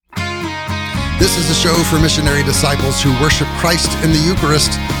This is a show for missionary disciples who worship Christ in the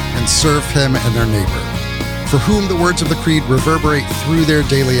Eucharist and serve Him and their neighbor, for whom the words of the Creed reverberate through their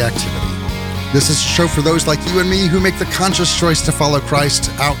daily activity. This is a show for those like you and me who make the conscious choice to follow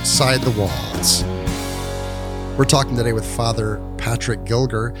Christ outside the walls. We're talking today with Father Patrick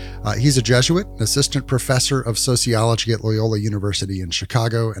Gilger. He's a Jesuit, an assistant professor of sociology at Loyola University in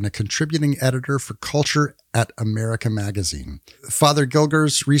Chicago, and a contributing editor for culture at America Magazine. Father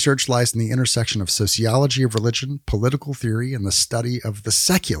Gilger's research lies in the intersection of sociology of religion, political theory, and the study of the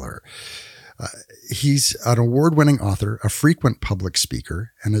secular. He's an award-winning author, a frequent public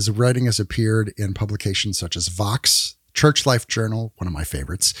speaker, and his writing has appeared in publications such as Vox, Church Life Journal, one of my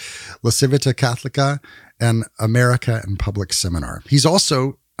favorites, Civiltà Cattolica, and America and Public Seminar. He's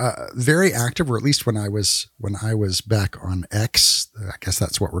also very active, or at least when I was back on X, I guess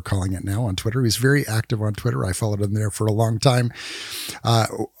that's what we're calling it now, on Twitter. He's very active on Twitter. I followed him there for a long time.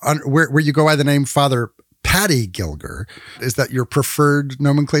 Where you go by the name Father Patty Gilger. Is that your preferred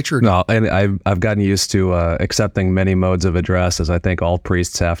nomenclature? No, and I've gotten used to accepting many modes of address, as I think all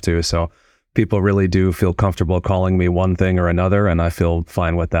priests have to. So people really do feel comfortable calling me one thing or another, and I feel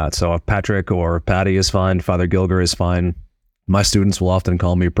fine with that. So if Patrick or Patty is fine, Father Gilger is fine. My students will often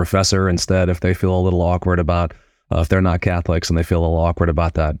call me professor instead if they feel a little awkward about, if they're not Catholics and they feel a little awkward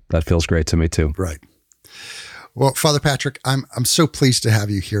about that. That feels great to me too. Right. Well, Father Patrick, I'm so pleased to have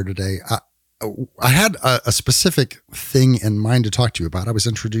you here today. I had a specific thing in mind to talk to you about. I was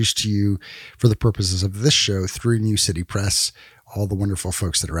introduced to you for the purposes of this show through New City Press, all the wonderful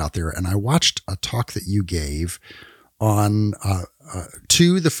folks that are out there. And I watched a talk that you gave on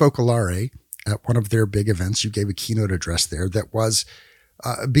to the Focolare at one of their big events. You gave a keynote address there that was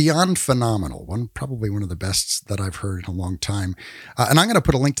beyond phenomenal. Probably one of the best that I've heard in a long time. And I'm going to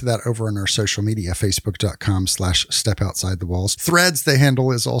put a link to that over on our social media, facebook.com/stepoutside-the-walls. Threads, the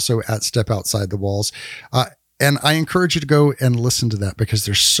handle is also at Step Outside the Walls. And I encourage you to go and listen to that because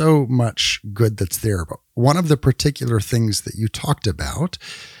there's so much good that's there. But one of the particular things that you talked about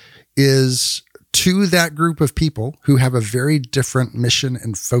is to that group of people who have a very different mission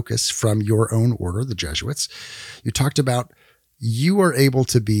and focus from your own order, the Jesuits. You talked about you are able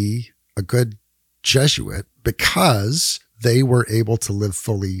to be a good Jesuit because they were able to live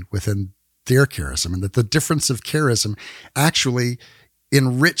fully within their charism, and that the difference of charism actually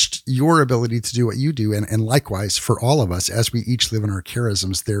enriched your ability to do what you do. And likewise for all of us, as we each live in our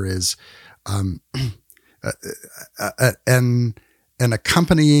charisms, there is an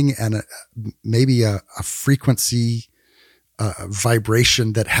accompanying and maybe a frequency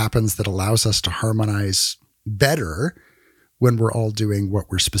vibration that happens that allows us to harmonize better when we're all doing what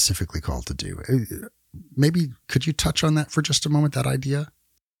we're specifically called to do. Maybe could you touch on that for just a moment, that idea?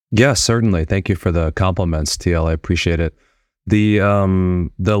 Yes, certainly. Thank you for the compliments, TL. I appreciate it. The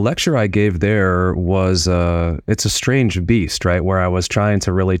lecture I gave there was, it's a strange beast, right? Where I was trying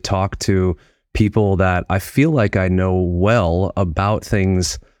to really talk to people that I feel like I know well about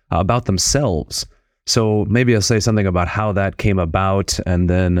things, about themselves. So maybe I'll say something about how that came about, and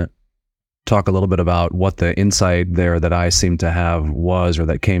then talk a little bit about what the insight there that I seem to have was, or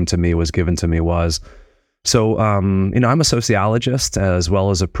that came to me, was given to me was. So, I'm a sociologist as well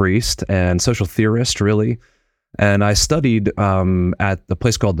as a priest and social theorist, really. And I studied at the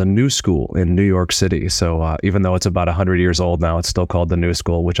place called the New School in New York City. So even though it's about 100 years old now, it's still called the New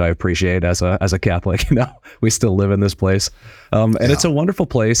School, which I appreciate as a Catholic. We still live in this place, and it's a wonderful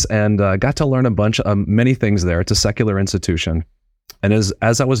place. And got to learn a bunch of many things there. It's a secular institution. And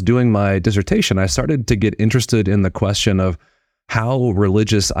as I was doing my dissertation, I started to get interested in the question of how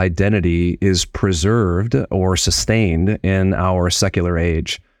religious identity is preserved or sustained in our secular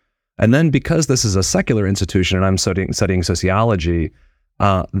age. And then because this is a secular institution and I'm studying sociology,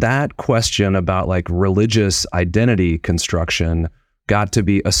 that question about like religious identity construction got to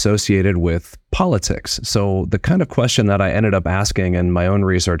be associated with politics. So the kind of question that I ended up asking in my own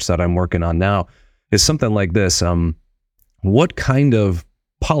research that I'm working on now is something like this. What kind of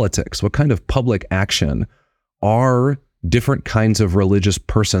politics, what kind of public action are different kinds of religious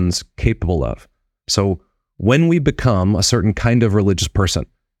persons capable of? So when we become a certain kind of religious person,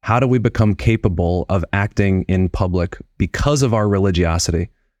 how do we become capable of acting in public because of our religiosity?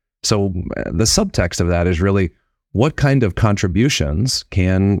 So the subtext of that is really, what kind of contributions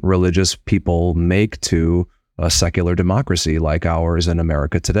can religious people make to a secular democracy like ours in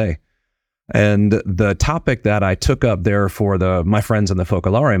America today? And the topic that I took up there for my friends in the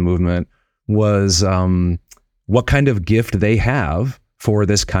Focolare movement was what kind of gift they have for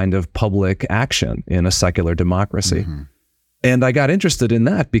this kind of public action in a secular democracy. Mm-hmm. And I got interested in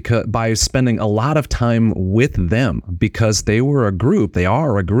that by spending a lot of time with them, because they are a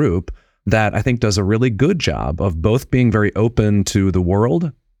group that I think does a really good job of both being very open to the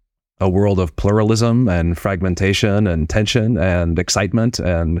world, a world of pluralism and fragmentation and tension and excitement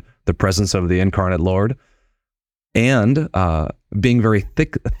and the presence of the incarnate Lord, and being very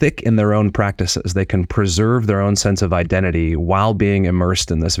thick in their own practices. They can preserve their own sense of identity while being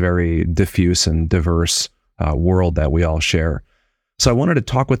immersed in this very diffuse and diverse world that we all share. So I wanted to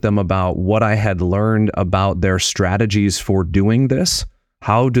talk with them about what I had learned about their strategies for doing this.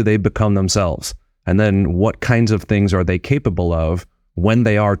 How do they become themselves? And then what kinds of things are they capable of when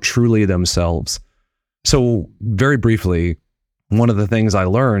they are truly themselves? So very briefly, one of the things I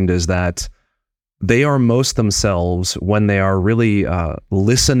learned is that they are most themselves when they are really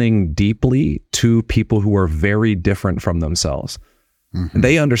listening deeply to people who are very different from themselves. Mm-hmm.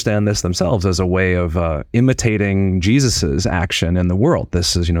 They understand this themselves as a way of imitating Jesus's action in the world.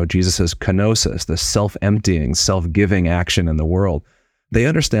 This is, Jesus's kenosis, the self-emptying, self-giving action in the world. They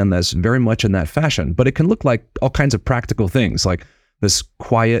understand this very much in that fashion, but it can look like all kinds of practical things, like this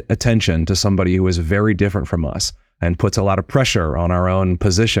quiet attention to somebody who is very different from us and puts a lot of pressure on our own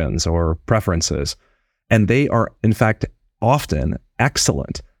positions or preferences. And they are, in fact, often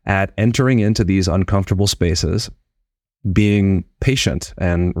excellent at entering into these uncomfortable spaces, being patient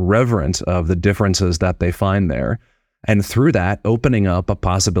and reverent of the differences that they find there, and through that, opening up a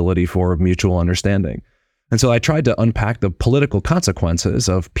possibility for mutual understanding. And so I tried to unpack the political consequences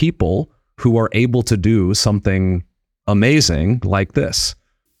of people who are able to do something amazing like this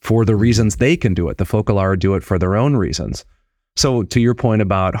for the reasons they can do it. The focolare do it for their own reasons. So to your point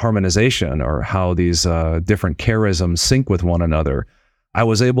about harmonization, or how these different charisms sync with one another, I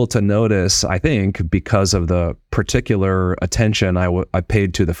was able to notice, I think, because of the particular attention I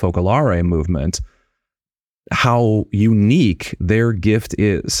paid to the focolare movement, how unique their gift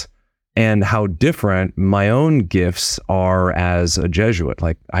is and how different my own gifts are as a Jesuit.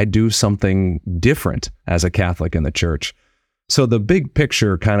 Like, I do something different as a Catholic in the church. So the big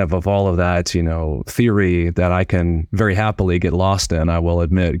picture kind of all of that, theory that I can very happily get lost in, I will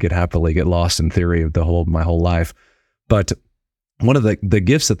admit, get lost in theory of my whole life. But one of the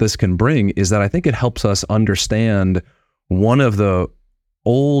gifts that this can bring is that I think it helps us understand one of the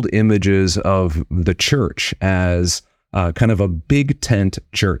old images of the church as kind of a big tent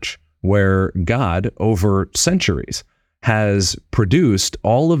church, where God, over centuries, has produced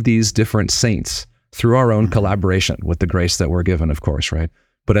all of these different saints through our own collaboration with the grace that we're given, of course, right?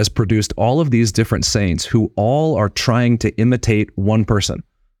 But has produced all of these different saints who all are trying to imitate one person.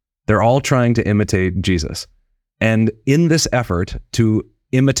 They're all trying to imitate Jesus. And in this effort to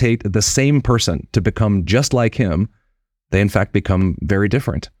imitate the same person, to become just like him, they in fact become very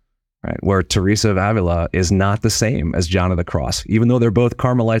different, right? Where Teresa of Avila is not the same as John of the Cross, even though they're both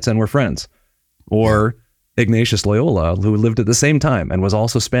Carmelites and were friends. Or Ignatius Loyola, who lived at the same time and was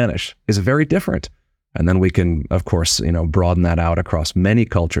also Spanish, is very different. And then we can, of course, broaden that out across many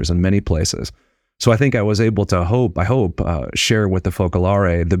cultures and many places. So I think I was able to share with the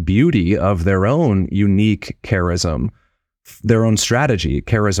focolare the beauty of their own unique charism, their own strategy,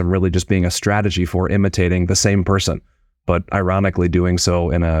 charism really just being a strategy for imitating the same person, but ironically doing so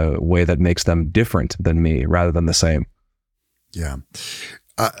in a way that makes them different than me rather than the same. Yeah.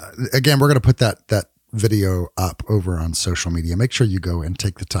 Again, we're going to put that video up over on social media. Make sure you go and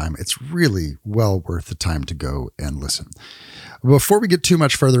take the time. It's really well worth the time to go and listen. Before we get too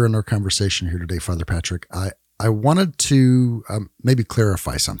much further in our conversation here today, Father Patrick, I wanted to maybe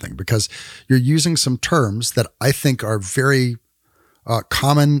clarify something, because you're using some terms that I think are very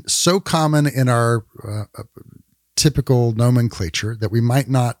common, so common in our typical nomenclature that we might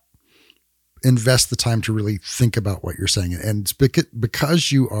not invest the time to really think about what you're saying. And it's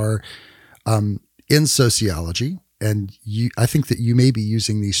because you are in sociology, and I think that you may be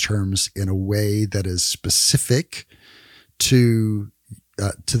using these terms in a way that is specific to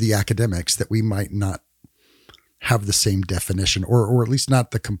the academics, that we might not have the same definition, or at least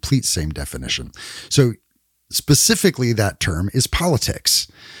not the complete same definition. So specifically, that term is politics,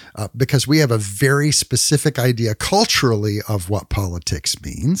 because we have a very specific idea culturally of what politics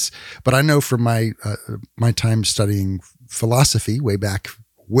means. But I know from my time studying philosophy way back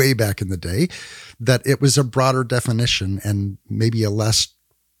in the day, that it was a broader definition and maybe a less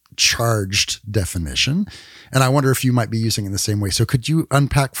charged definition. And I wonder if you might be using it in the same way. So could you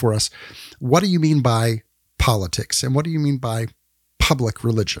unpack for us, what do you mean by politics, and what do you mean by public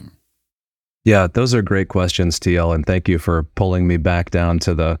religion? Yeah, those are great questions, TL, and thank you for pulling me back down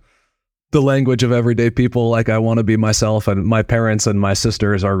to the language of everyday people. Like, I want to be myself, and my parents and my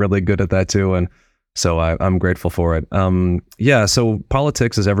sisters are really good at that too, and so I'm grateful for it. So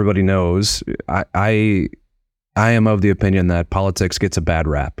politics, as everybody knows, I am of the opinion that politics gets a bad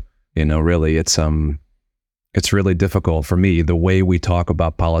rap. Really, it's really difficult for me, the way we talk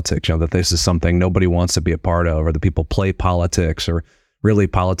about politics, that this is something nobody wants to be a part of, or that people play politics, or really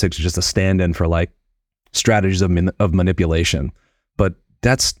politics is just a stand-in for like strategies of manipulation. But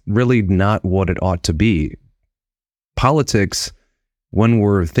that's really not what it ought to be. Politics, when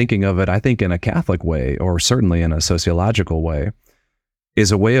we're thinking of it, I think in a Catholic way, or certainly in a sociological way,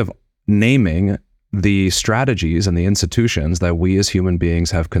 is a way of naming the strategies and the institutions that we as human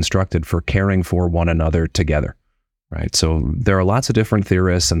beings have constructed for caring for one another together, right? So there are lots of different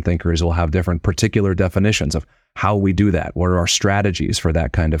theorists and thinkers who will have different particular definitions of how we do that. What are our strategies for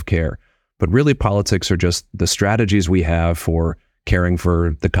that kind of care? But really, politics are just the strategies we have for caring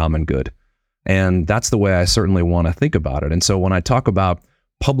for the common good. And that's the way I certainly want to think about it. And so when I talk about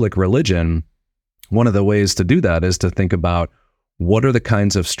public religion, one of the ways to do that is to think about what are the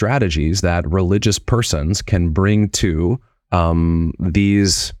kinds of strategies that religious persons can bring to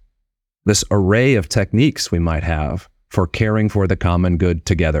this array of techniques we might have for caring for the common good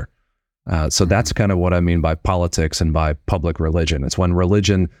together. So that's kind of what I mean by politics and by public religion. It's when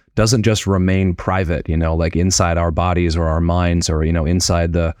religion doesn't just remain private, like inside our bodies or our minds, or,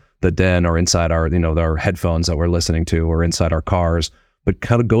 inside the den, or inside our headphones that we're listening to, or inside our cars, but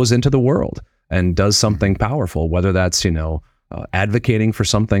kind of goes into the world and does something powerful, whether that's, advocating for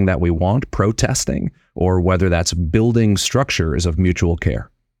something that we want, protesting, or whether that's building structures of mutual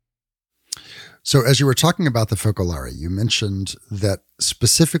care. So as you were talking about the Focolari, you mentioned that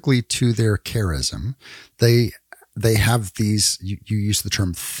specifically to their charism, they have these, you use the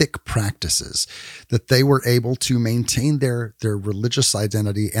term thick practices, that they were able to maintain their religious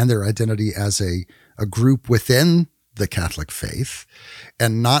identity and their identity as a group within the Catholic faith,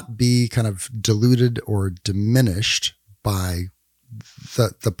 and not be kind of diluted or diminished by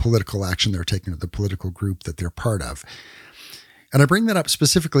the political action they're taking, or the political group that they're part of. And I bring that up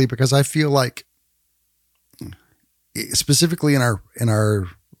specifically because I feel like, specifically in our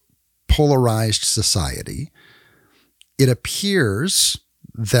polarized society, it appears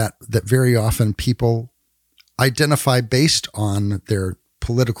that very often people identify based on their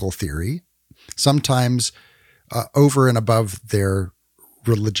political theory, sometimes over and above their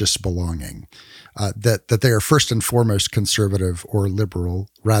religious belonging, that they are first and foremost conservative or liberal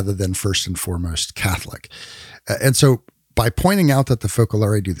rather than first and foremost Catholic. And so by pointing out that the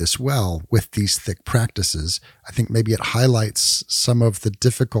Focolari do this well with these thick practices, I think maybe it highlights some of the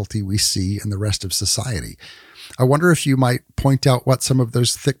difficulty we see in the rest of society. I wonder if you might point out what some of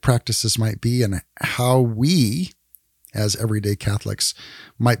those thick practices might be, and how we, as everyday Catholics,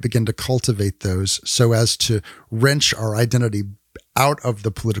 might begin to cultivate those so as to wrench our identity out of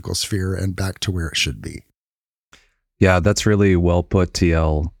the political sphere and back to where it should be. Yeah, that's really well put,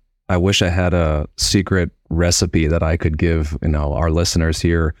 TL. I wish I had a secret recipe that I could give, our listeners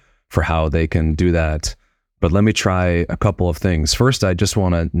here for how they can do that. But let me try a couple of things. First, I just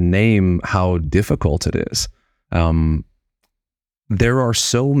want to name how difficult it is. There are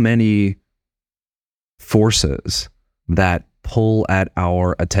so many forces that pull at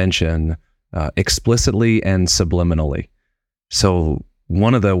our attention explicitly and subliminally. So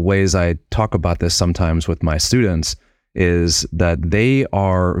one of the ways I talk about this sometimes with my students is that they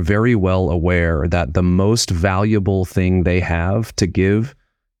are very well aware that the most valuable thing they have to give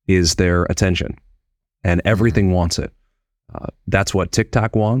is their attention, and everything wants it. That's what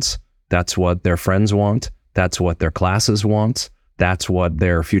TikTok wants. That's what their friends want. That's what their classes want. That's what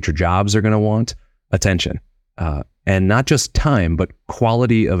their future jobs are going to want. Attention. And not just time, but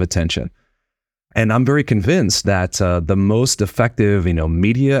quality of attention. And I'm very convinced that the most effective,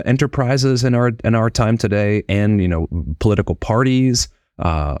 media enterprises in our time today, and political parties,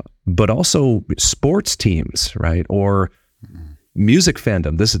 but also sports teams, right, or music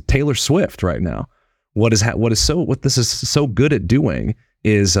fandom. This is Taylor Swift right now. What this is so good at doing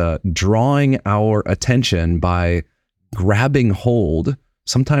is drawing our attention by grabbing hold,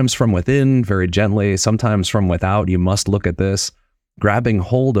 sometimes from within, very gently, sometimes from without. You must look at this, grabbing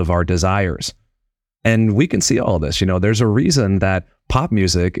hold of our desires. And we can see all this. There's a reason that pop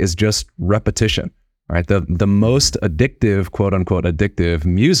music is just repetition, right? The most addictive, quote unquote, addictive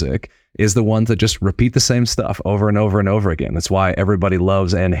music is the ones that just repeat the same stuff over and over and over again. That's why everybody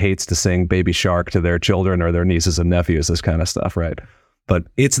loves and hates to sing Baby Shark to their children or their nieces and nephews, this kind of stuff, right? But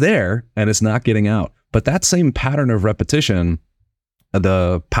it's there and it's not getting out. But that same pattern of repetition,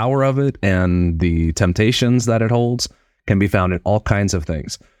 the power of it and the temptations that it holds, can be found in all kinds of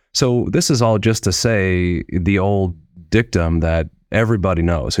things. So this is all just to say the old dictum that everybody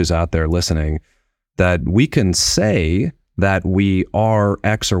knows who's out there listening, that we can say that we are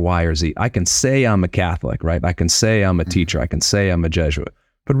X or Y or Z. I can say I'm a Catholic, right? I can say I'm a teacher. I can say I'm a Jesuit.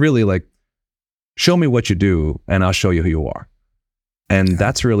 but really like, show me what you do and I'll show you who you are. And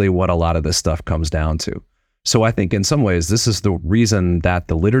that's really what a lot of this stuff comes down to. So I think in some ways, this is the reason that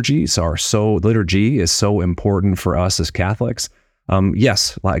the liturgy is so important for us as Catholics.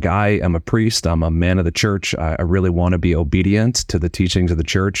 Yes, like I am a priest, I'm a man of the church. I really want to be obedient to the teachings of the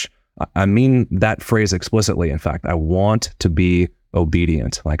church. I mean that phrase explicitly. In fact, I want to be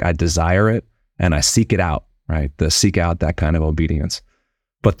obedient. Like I desire it and I seek it out, right? Seek out that kind of obedience.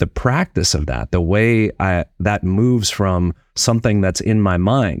 But the practice of that, the way that moves from something that's in my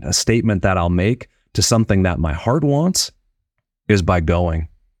mind, a statement that I'll make, to something that my heart wants, is by going.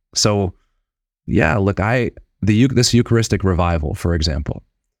 So yeah, look, this Eucharistic revival, for example,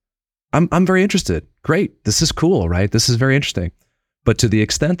 I'm very interested. Great. This is cool, right? This is very interesting. But to the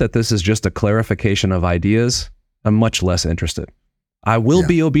extent that this is just a clarification of ideas, I'm much less interested. I will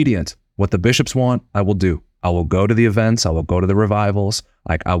be obedient. What the bishops want, I will do. I will go to the events. I will go to the revivals.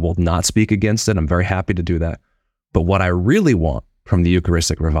 Like I will not speak against it. I'm very happy to do that. But what I really want from the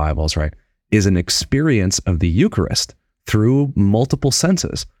Eucharistic revivals, right, is an experience of the Eucharist through multiple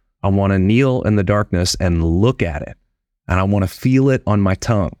senses. I want to kneel in the darkness and look at it. And I want to feel it on my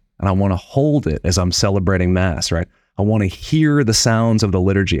tongue. And I want to hold it as I'm celebrating Mass, right? I want to hear the sounds of the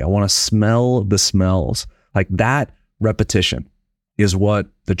liturgy. I want to smell the smells. Like that repetition is what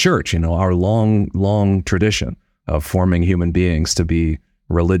the church, our long tradition of forming human beings to be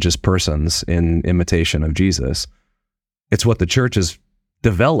religious persons in imitation of Jesus. It's what the church has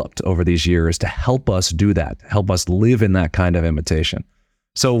developed over these years to help us do that, to help us live in that kind of imitation.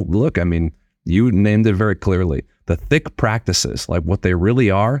 So look, I mean, you named it very clearly. The thick practices, like what they really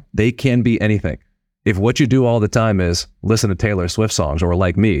are, they can be anything. If what you do all the time is listen to Taylor Swift songs, or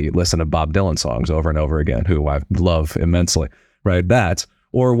like me, listen to Bob Dylan songs over and over again, who I love immensely, right?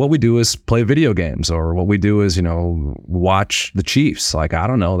 Or what we do is play video games, or what we do is, watch the Chiefs, like, I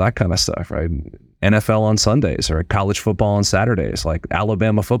don't know, that kind of stuff, right? NFL on Sundays, or college football on Saturdays. Like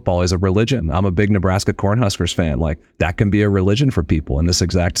Alabama football is a religion. I'm a big Nebraska Cornhuskers fan. Like that can be a religion for people in this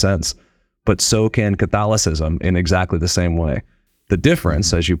exact sense. But so can Catholicism in exactly the same way. The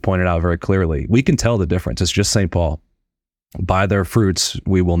difference, as you pointed out very clearly, we can tell the difference. It's just St. Paul. By their fruits,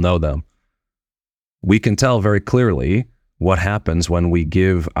 we will know them. We can tell very clearly what happens when we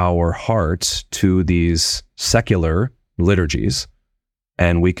give our hearts to these secular liturgies.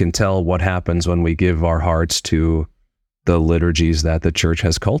 And we can tell what happens when we give our hearts to the liturgies that the church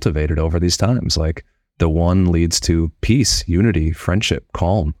has cultivated over these times. Like the one leads to peace, unity, friendship,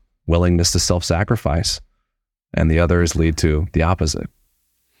 calm, willingness to self-sacrifice, and the others lead to the opposite.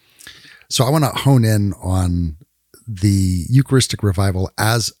 So I want to hone in on the Eucharistic revival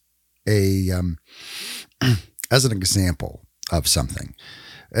as an example of something.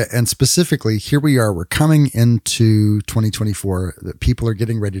 And specifically, here we are, we're coming into 2024, that people are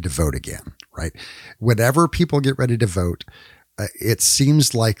getting ready to vote again, right? Whenever people get ready to vote, it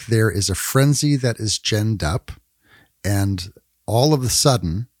seems like there is a frenzy that is ginned up, and all of a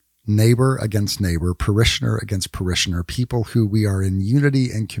sudden, neighbor against neighbor, parishioner against parishioner, people who we are in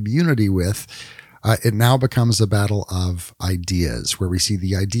unity and community with, it now becomes a battle of ideas, where we see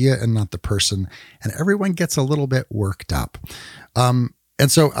the idea and not the person, and everyone gets a little bit worked up.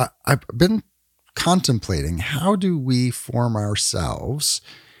 And so I've been contemplating, how do we form ourselves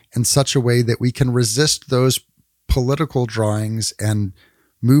in such a way that we can resist those political drawings and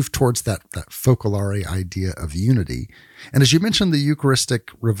move towards that focolare idea of unity? And as you mentioned, the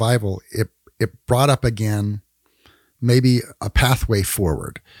Eucharistic revival, it brought up again maybe a pathway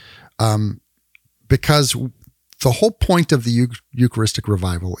forward. Because the whole point of the Eucharistic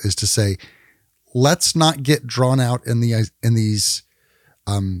revival is to say, let's not get drawn out in these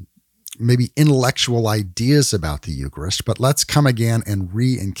maybe intellectual ideas about the Eucharist, but let's come again and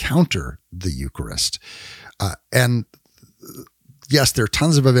re-encounter the Eucharist. And yes, there are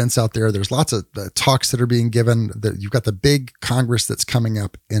tons of events out there. There's lots of talks that are being given. You've got the big Congress that's coming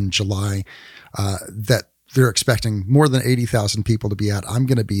up in July that they're expecting more than 80,000 people to be at. I'm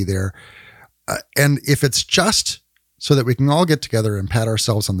going to be there. And if it's just so that we can all get together and pat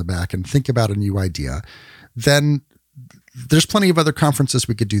ourselves on the back and think about a new idea, then there's plenty of other conferences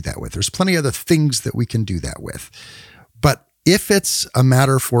we could do that with. There's plenty of other things that we can do that with. But if it's a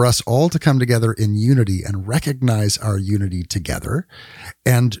matter for us all to come together in unity and recognize our unity together,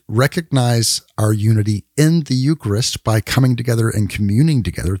 and recognize our unity in the Eucharist by coming together and communing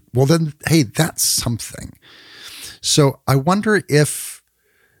together, well then, hey, that's something. So I wonder if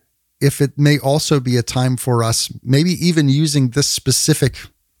it may also be a time for us, maybe even using this specific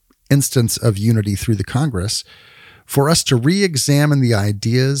instance of unity through the Congress, for us to re-examine the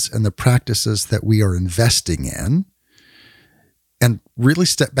ideas and the practices that we are investing in, and really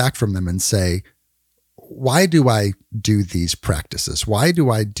step back from them and say, why do I do these practices? Why do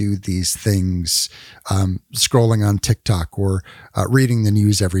I do these things, scrolling on TikTok or reading the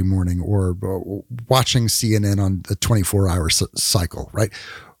news every morning or watching CNN on the 24-hour cycle, right?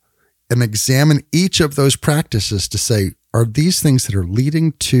 And examine each of those practices to say, are these things that are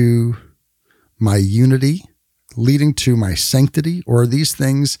leading to my unity, leading to my sanctity, or are these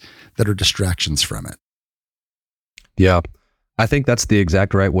things that are distractions from it? Yeah. I think that's the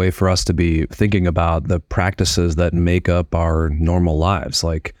exact right way for us to be thinking about the practices that make up our normal lives.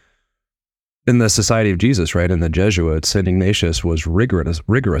 Like in the Society of Jesus, right, in the Jesuits, St. Ignatius was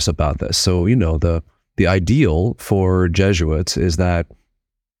rigorous about this. So, the ideal for Jesuits is that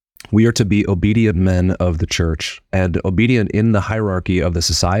we are to be obedient men of the church and obedient in the hierarchy of the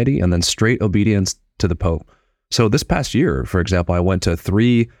society, and then straight obedience to the Pope. So this past year, for example, I went to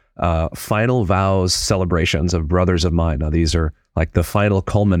 3 final vows celebrations of brothers of mine. Now, these are like the final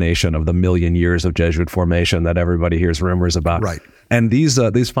culmination of the 1,000,000 years of Jesuit formation that everybody hears rumors about. Right. And these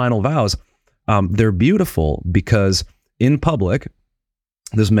final vows, they're beautiful because in public,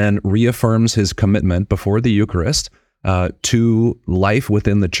 this man reaffirms his commitment before the Eucharist to life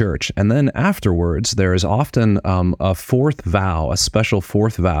within the church. And then afterwards, there is often a fourth vow, a special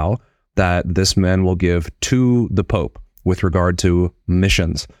fourth vow that this man will give to the Pope with regard to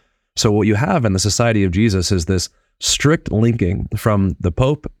missions. So what you have in the Society of Jesus is this strict linking from the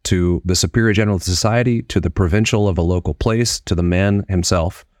Pope to the Superior General of the Society to the provincial of a local place to the man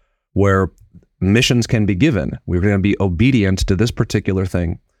himself, where missions can be given. We're going to be obedient to this particular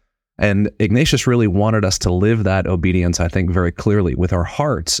thing. And Ignatius really wanted us to live that obedience, I think, very clearly with our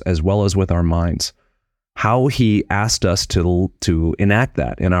hearts as well as with our minds. How he asked us to enact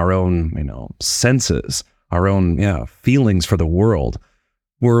that in our own, senses, our own feelings for the world,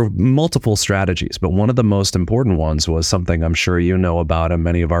 were multiple strategies. But one of the most important ones was something I'm sure you know about and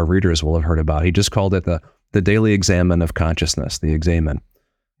many of our readers will have heard about. He just called it the daily examen of consciousness, the examen.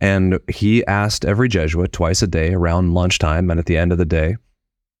 And he asked every Jesuit twice a day around lunchtime and at the end of the day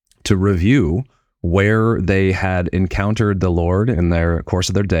to review where they had encountered the Lord in their course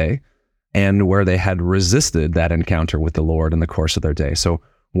of their day and where they had resisted that encounter with the Lord in the course of their day. So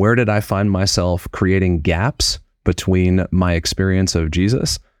where did I find myself creating gaps between my experience of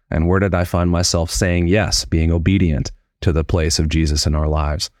Jesus, and where did I find myself saying yes, being obedient to the place of Jesus in our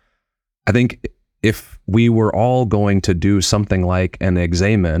lives? I think if we were all going to do something like an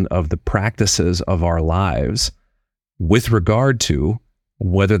examen of the practices of our lives with regard to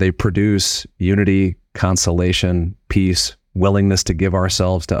whether they produce unity, consolation, peace, willingness to give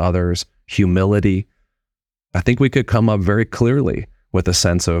ourselves to others, humility, I think we could come up very clearly with a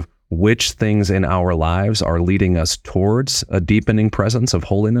sense of which things in our lives are leading us towards a deepening presence of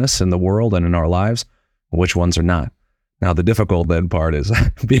holiness in the world and in our lives, which ones are not. Now, the difficult then part is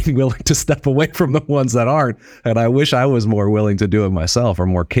being willing to step away from the ones that aren't. And I wish I was more willing to do it myself, or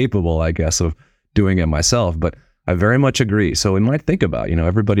more capable, I guess, of doing it myself. But I very much agree. So we might think about,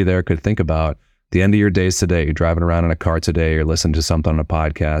 everybody there could think about the end of your days today. You're driving around in a car today, or listening to something on a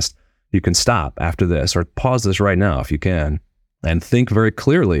podcast. You can stop after this, or pause this right now if you can, and think very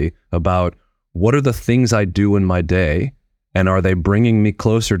clearly about what are the things I do in my day, and are they bringing me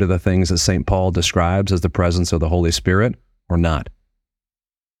closer to the things that St. Paul describes as the presence of the Holy Spirit or not?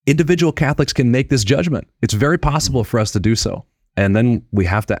 Individual Catholics can make this judgment. It's very possible for us to do so. And then we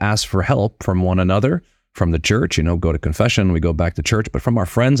have to ask for help from one another, from the church, go to confession, we go back to church, but from our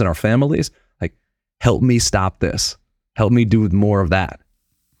friends and our families, like, help me stop this. Help me do more of that.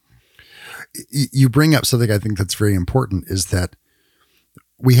 You bring up something I think that's very important, is that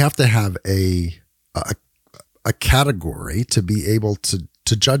we have to have a category to be able to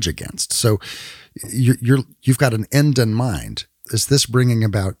judge against. So you've got an end in mind. Is this bringing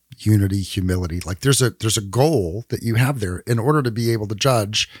about unity, humility? Like there's a goal that you have there in order to be able to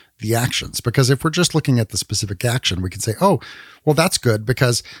judge the actions. Because if we're just looking at the specific action, we can say, oh, well, that's good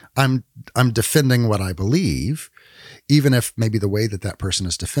because I'm defending what I believe, even if maybe the way that person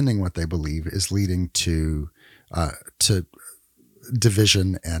is defending what they believe is leading to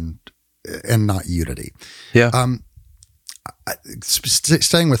division and not unity. Yeah.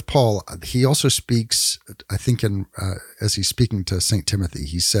 Staying with Paul, he also speaks, I think, as he's speaking to St. Timothy,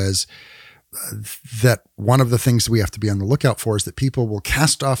 he says that one of the things we have to be on the lookout for is that people will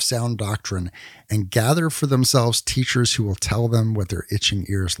cast off sound doctrine and gather for themselves teachers who will tell them what their itching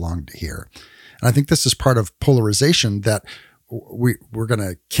ears long to hear. And I think this is part of polarization, that we're going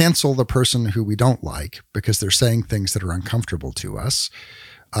to cancel the person who we don't like because they're saying things that are uncomfortable to us,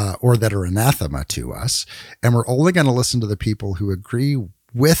 or that are anathema to us. And we're only going to listen to the people who agree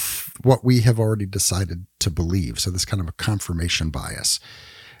with what we have already decided to believe. So this kind of a confirmation bias.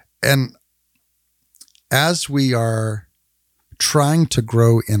 And as we are trying to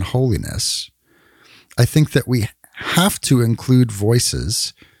grow in holiness, I think that we have to include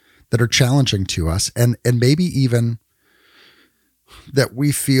voices that are challenging to us and maybe even that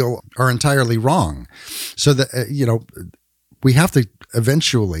we feel are entirely wrong. So that, we have to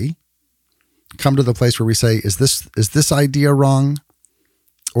eventually come to the place where we say, is this idea wrong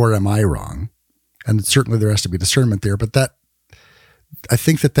or am I wrong? And certainly there has to be discernment there, but I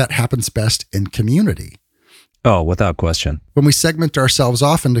think that happens best in community. Oh, without question. When we segment ourselves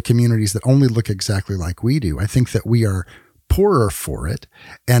off into communities that only look exactly like we do, I think that we are poorer for it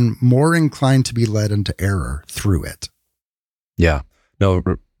and more inclined to be led into error through it. Yeah. No,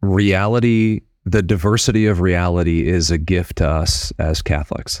 reality, the diversity of reality is a gift to us as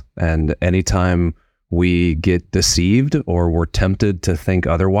Catholics. And anytime we get deceived or we're tempted to think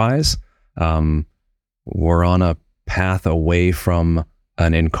otherwise, we're on a path away from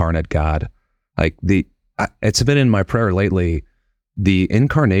an incarnate God. Like it's been in my prayer lately, the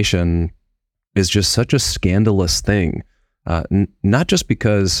incarnation is just such a scandalous thing. Not just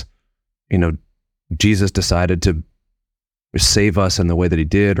because, Jesus decided to save us in the way that he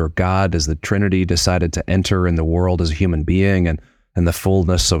did, or God as the Trinity decided to enter in the world as a human being and the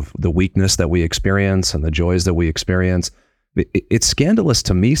fullness of the weakness that we experience and the joys that we experience. It's scandalous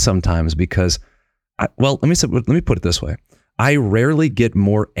to me sometimes because, let me put it this way. I rarely get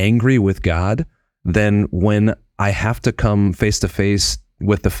more angry with God than when I have to come face to face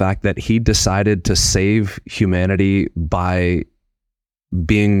with the fact that he decided to save humanity by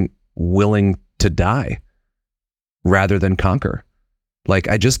being willing to die rather than conquer. Like,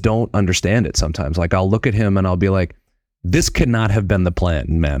 I just don't understand it sometimes. Like, I'll look at him and I'll be like, this cannot have been the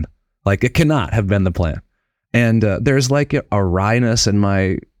plan, man. Like, it cannot have been the plan. And there's like a wryness in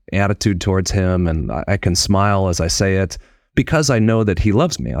my attitude towards him, and I can smile as I say it because I know that he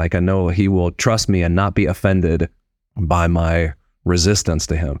loves me. Like, I know he will trust me and not be offended by my resistance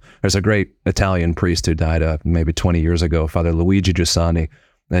to him. There's a great Italian priest who died maybe 20 years ago, Father Luigi Giussani,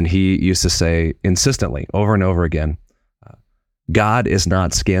 and he used to say insistently over and over again, God is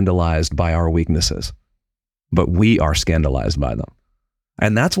not scandalized by our weaknesses, but we are scandalized by them.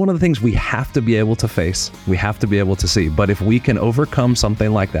 And that's one of the things we have to be able to face. We have to be able to see. But if we can overcome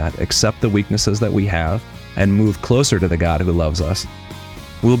something like that, accept the weaknesses that we have, and move closer to the God who loves us,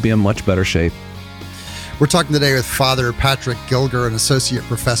 we'll be in much better shape. We're talking today with Father Patrick Gilger, an associate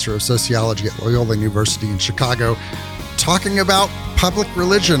professor of sociology at Loyola University in Chicago, talking about public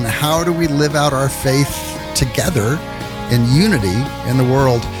religion. How do we live out our faith together in unity in the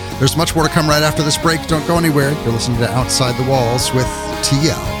world? There's much more to come right after this break. Don't go anywhere. You're listening to Outside the Walls with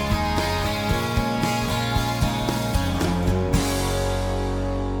TL.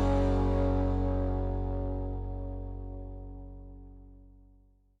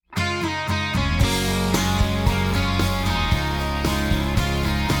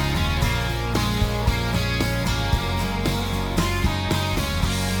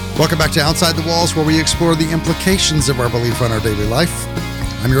 Welcome back to Outside the Walls, where we explore the implications of our belief on our daily life.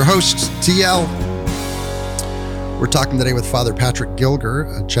 I'm your host, TL. We're talking today with Father Patrick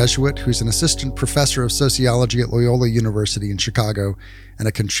Gilger, a Jesuit who's an assistant professor of sociology at Loyola University in Chicago and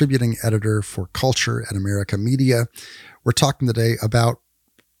a contributing editor for Culture and America Media. We're talking today about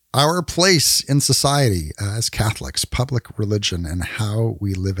our place in society as Catholics, public religion, and how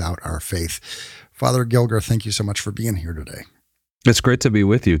we live out our faith. Father Gilger, thank you so much for being here today. It's great to be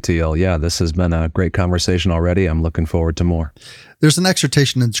with you, TL. Yeah, this has been a great conversation already. I'm looking forward to more. There's an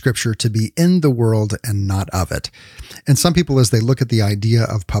exhortation in Scripture to be in the world and not of it. And some people, as they look at the idea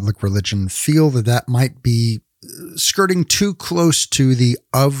of public religion, feel that might be skirting too close to the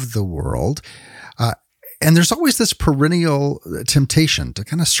of the world. And there's always this perennial temptation to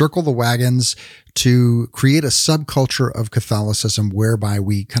kind of circle the wagons, to create a subculture of Catholicism whereby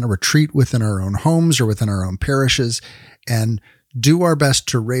we kind of retreat within our own homes or within our own parishes and do our best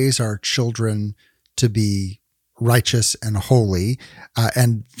to raise our children to be righteous and holy,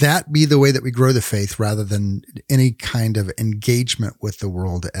 and that be the way that we grow the faith rather than any kind of engagement with the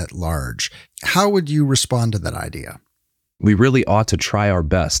world at large. How would you respond to that idea? We really ought to try our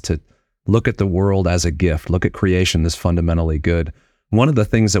best to look at the world as a gift, look at creation as fundamentally good. One of the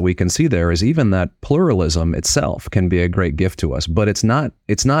things that we can see there is even that pluralism itself can be a great gift to us, but it's not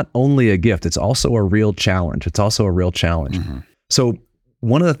only a gift, it's also a real challenge. Mm-hmm. So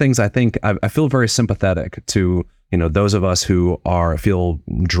one of the things I think, I feel very sympathetic to, those of us who feel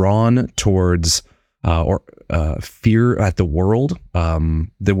drawn towards, or fear at the world.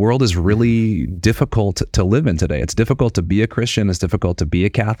 The world is really difficult to live in today. It's difficult to be a Christian. It's difficult to be a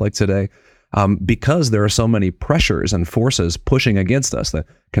Catholic today because there are so many pressures and forces pushing against us that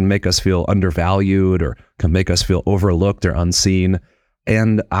can make us feel undervalued or can make us feel overlooked or unseen.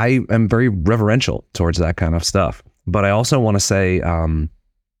 And I am very reverential towards that kind of stuff. But I also want to say,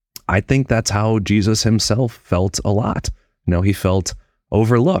 I think that's how Jesus himself felt a lot. He felt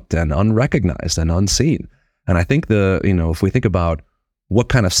overlooked and unrecognized and unseen. And I think if we think about what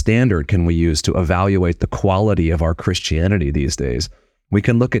kind of standard can we use to evaluate the quality of our Christianity these days, we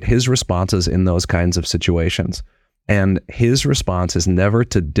can look at his responses in those kinds of situations. And his response is never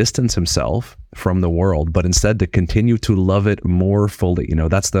to distance himself from the world, but instead to continue to love it more fully.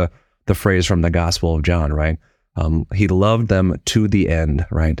 That's the phrase from the Gospel of John, right? He loved them to the end,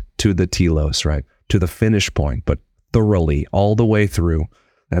 right? To the telos, right? To the finish point, but thoroughly, all the way through.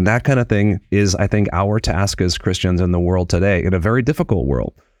 And that kind of thing is, I think, our task as Christians in the world today, in a very difficult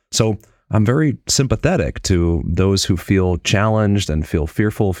world. So I'm very sympathetic to those who feel challenged and feel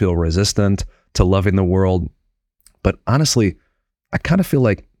fearful, feel resistant to loving the world. But honestly, I kind of feel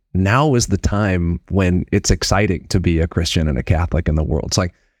like now is the time when it's exciting to be a Christian and a Catholic in the world.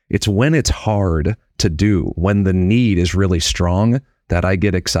 It's when it's hard to do, when the need is really strong, that I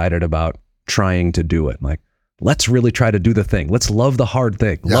get excited about trying to do it. Let's really try to do the thing. Let's love the hard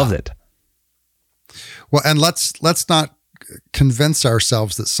thing. Yeah. Love it. Well, and let's not convince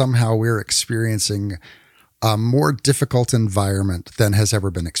ourselves that somehow we're experiencing a more difficult environment than has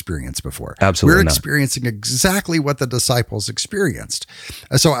ever been experienced before. Absolutely We're not. experiencing exactly what the disciples experienced.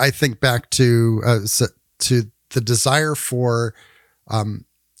 So I think back to the desire for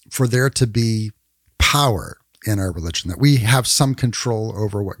there to be power in our religion, that we have some control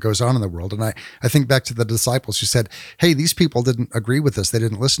over what goes on in the world. And I think back to the disciples who said, hey, these people didn't agree with us. They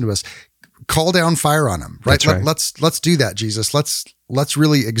didn't listen to us. Call down fire on them, right? Right. Let's do that, Jesus. Let's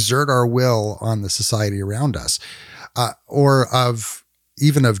really exert our will on the society around us. Or of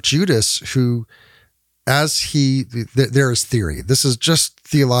Judas, who, there is theory. This is just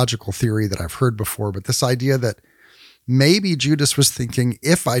theological theory that I've heard before, but this idea that maybe Judas was thinking,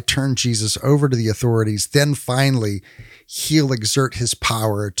 if I turn Jesus over to the authorities, then finally he'll exert his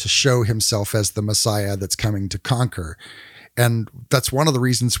power to show himself as the Messiah that's coming to conquer. And that's one of the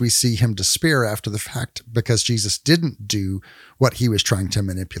reasons we see him despair after the fact, because Jesus didn't do what he was trying to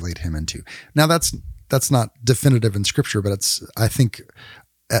manipulate him into. Now, that's not definitive in Scripture, but it's, I think,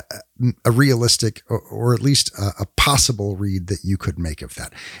 a realistic or at least a possible read that you could make of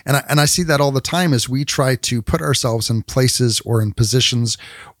that. And I see that all the time as we try to put ourselves in places or in positions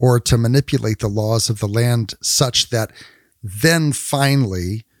or to manipulate the laws of the land such that then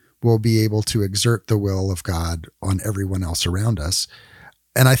finally we'll be able to exert the will of God on everyone else around us.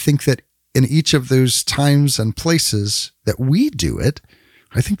 And I think that in each of those times and places that we do it,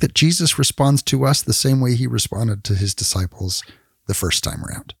 I think that Jesus responds to us the same way he responded to his disciples the first time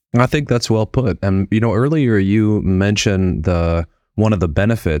around. I think that's well put. And, earlier you mentioned one of the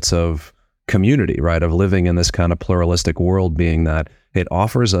benefits of community, right? Of living in this kind of pluralistic world being that it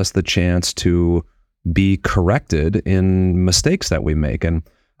offers us the chance to be corrected in mistakes that we make. And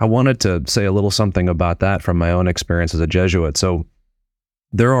I wanted to say a little something about that from my own experience as a Jesuit. So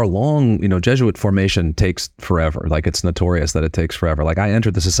there are long, Jesuit formation takes forever. It's notorious that it takes forever. I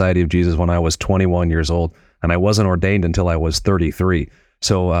entered the Society of Jesus when I was 21 years old, and I wasn't ordained until I was 33.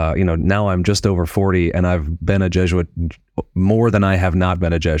 So, now I'm just over 40, and I've been a Jesuit more than I have not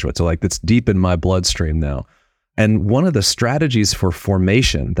been a Jesuit. So it's deep in my bloodstream now. And one of the strategies for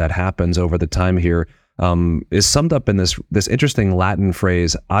formation that happens over the time here is summed up in this interesting Latin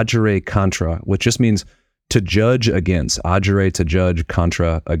phrase, agere contra, which just means to judge against, agere, to judge,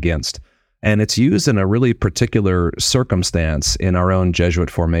 contra, against. And it's used in a really particular circumstance in our own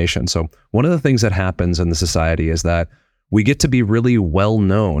Jesuit formation. So one of the things that happens in the society is that we get to be really well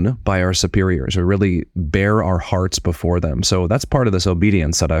known by our superiors, or really bare our hearts before them. So that's part of this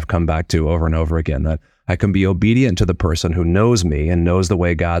obedience that I've come back to over and over again, that I can be obedient to the person who knows me and knows the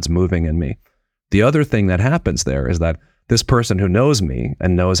way God's moving in me. The other thing that happens there is that this person who knows me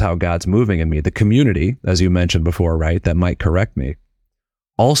and knows how God's moving in me, the community, as you mentioned before, right, that might correct me,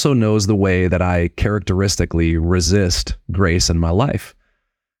 also knows the way that I characteristically resist grace in my life,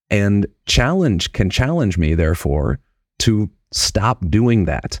 and can challenge me, therefore, to stop doing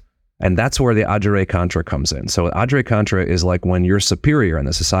that. And that's where the agere contra comes in. So agere contra is like when your superior in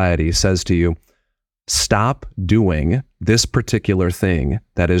the society says to you, stop doing this particular thing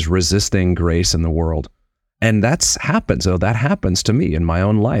that is resisting grace in the world. And that's happened. So that happens to me in my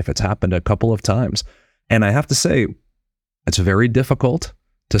own life. It's happened a couple of times. And I have to say, it's very difficult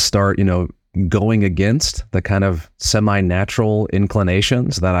to start, going against the kind of semi-natural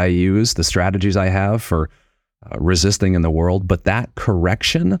inclinations that I use, the strategies I have for resisting in the world. But that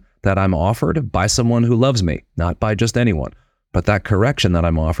correction that I'm offered by someone who loves me, not by just anyone, but that correction that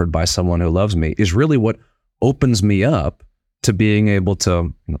I'm offered by someone who loves me is really what opens me up to being able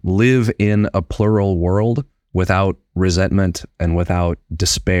to live in a plural world without resentment and without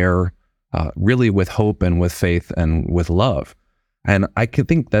despair, really with hope and with faith and with love. And I can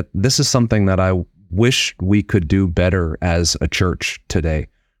think that this is something that I wish we could do better as a church today,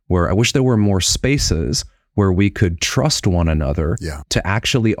 where I wish there were more spaces where we could trust one another to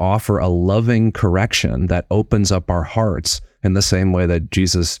actually offer a loving correction that opens up our hearts in the same way that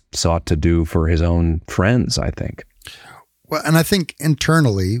Jesus sought to do for his own friends, I think. Well, and I think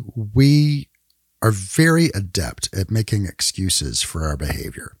internally, we are very adept at making excuses for our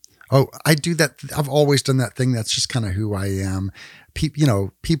behavior. Oh, I do that. I've always done that thing. That's just kind of who I am.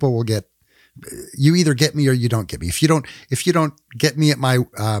 People will you either get me or you don't get me. If you don't get me at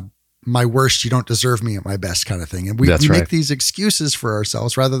my worst, you don't deserve me at my best, kind of thing. And we make these excuses for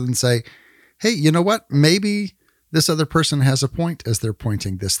ourselves rather than say, hey, you know what? Maybe this other person has a point as they're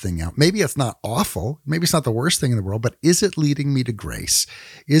pointing this thing out. Maybe it's not awful. Maybe it's not the worst thing in the world, but is it leading me to grace?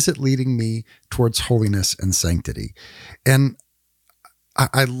 Is it leading me towards holiness and sanctity? And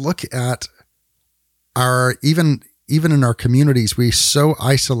I look at even in our communities, we so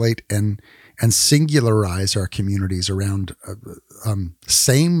isolate and singularize our communities around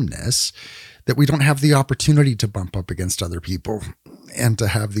sameness that we don't have the opportunity to bump up against other people and to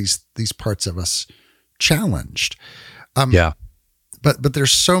have these parts of us challenged. But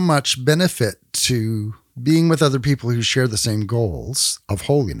there's so much benefit to being with other people who share the same goals of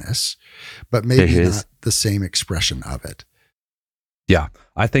holiness, but maybe not the same expression of it. Yeah,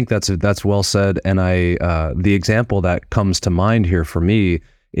 I think that's well said. And the example that comes to mind here for me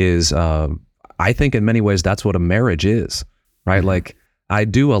is, I think in many ways that's what a marriage is, right? Mm-hmm. Like I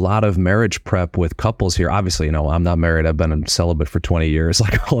do a lot of marriage prep with couples here. Obviously, I'm not married. I've been a celibate for 20 years,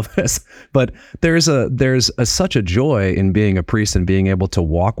 like all of this. But there's such a joy in being a priest and being able to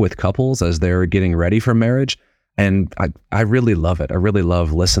walk with couples as they're getting ready for marriage. And I really love it. I really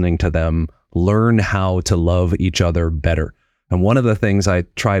love listening to them learn how to love each other better. And one of the things I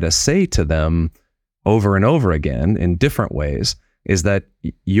try to say to them over and over again in different ways is that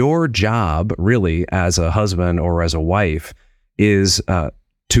your job really as a husband or as a wife is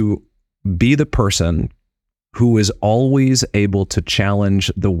to be the person who is always able to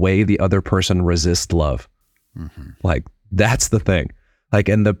challenge the way the other person resists love. Mm-hmm. Like that's the thing. Like,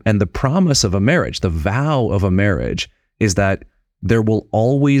 and the promise of a marriage, the vow of a marriage is that there will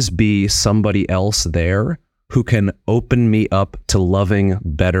always be somebody else there who can open me up to loving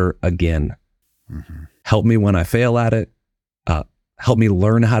better again. Mm-hmm. Help me when I fail at it. Help me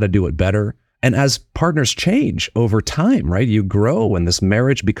learn how to do it better. And as partners change over time, right? You grow and this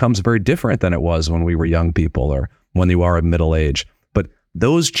marriage becomes very different than it was when we were young people or when you are in middle age. But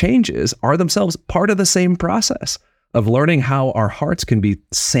those changes are themselves part of the same process of learning how our hearts can be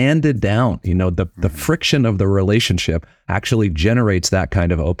sanded down. The friction of the relationship actually generates that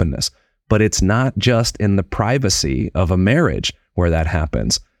kind of openness. But it's not just in the privacy of a marriage where that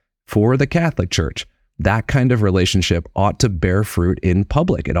happens. For the Catholic Church, that kind of relationship ought to bear fruit in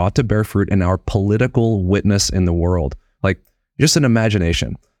public. It ought to bear fruit in our political witness in the world. Like, just an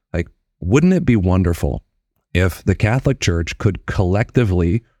imagination. Like, wouldn't it be wonderful if the Catholic Church could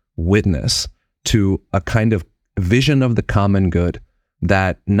collectively witness to a kind of vision of the common good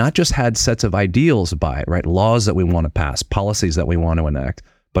that not just had sets of ideals by, right, laws that we want to pass, policies that we want to enact,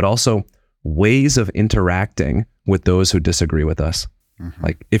 but also ways of interacting with those who disagree with us. Mm-hmm.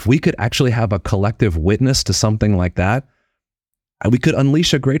 Like if we could actually have a collective witness to something like that, we could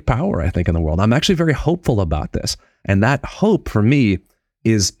unleash a great power, I think, in the world. I'm actually very hopeful about this. And that hope for me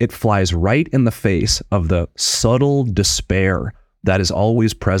is it flies right in the face of the subtle despair that is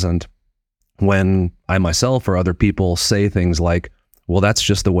always present when I myself or other people say things like, well, that's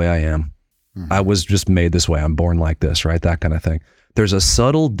just the way I am. Mm-hmm. I was just made this way. I'm born like this, right? That kind of thing. There's a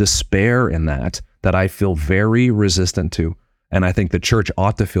subtle despair in that I feel very resistant to. And I think the church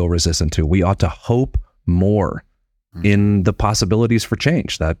ought to feel resistant to. We ought to hope more in the possibilities for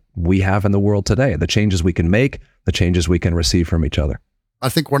change that we have in the world today, the changes we can make, the changes we can receive from each other. I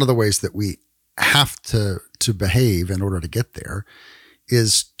think one of the ways that we have to behave in order to get there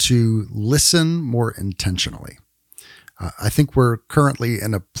is to listen more intentionally. I think we're currently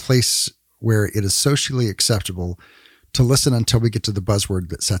in a place where it is socially acceptable to listen until we get to the buzzword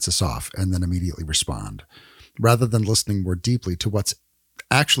that sets us off and then immediately respond, rather than listening more deeply to what's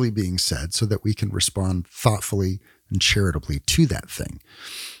actually being said so that we can respond thoughtfully and charitably to that thing.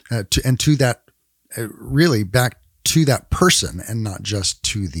 to that, really back to that person and not just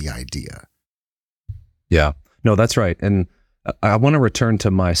to the idea. Yeah, no, that's right. And I want to return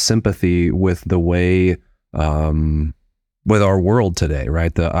to my sympathy with the way, with our world today,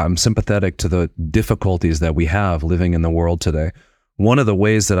 right? I'm sympathetic to the difficulties that we have living in the world today. One of the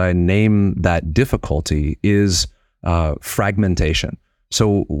ways that I name that difficulty is fragmentation.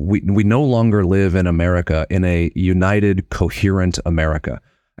 So we no longer live in America in a united, coherent America.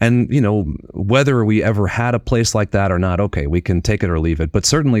 And, whether we ever had a place like that or not, okay, we can take it or leave it. But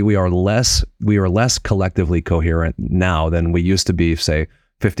certainly we are less collectively coherent now than we used to be, say,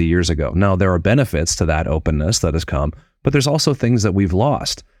 50 years ago. Now, there are benefits to that openness that has come, but there's also things that we've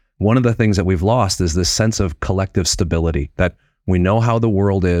lost. One of the things that we've lost is this sense of collective stability, that we know how the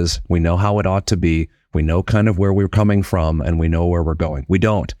world is, we know how it ought to be, we know kind of where we're coming from, and we know where we're going. We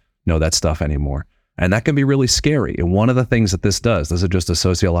don't know that stuff anymore. And that can be really scary. And one of the things that this is just a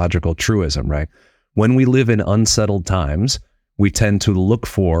sociological truism, right? When we live in unsettled times, we tend to look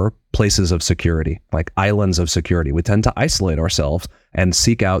for places of security, like islands of security. We tend to isolate ourselves and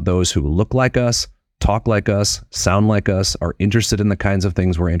seek out those who look like us, talk like us, sound like us, are interested in the kinds of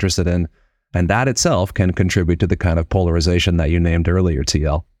things we're interested in. And that itself can contribute to the kind of polarization that you named earlier,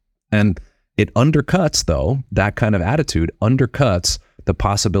 TL. And it undercuts, though, that kind of attitude undercuts the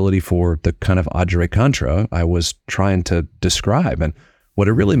possibility for the kind of agere contra I was trying to describe. And what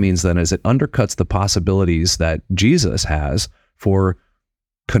it really means then is it undercuts the possibilities that Jesus has for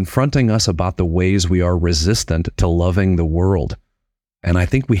confronting us about the ways we are resistant to loving the world. And I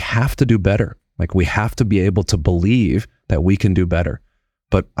think we have to do better. Like, we have to be able to believe that we can do better.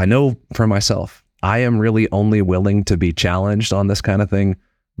 But I know for myself, I am really only willing to be challenged on this kind of thing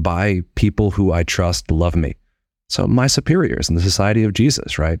by people who I trust love me. So my superiors in the Society of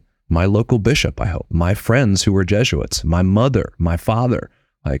Jesus, right? My local bishop, I hope. My friends who were Jesuits, my mother, my father.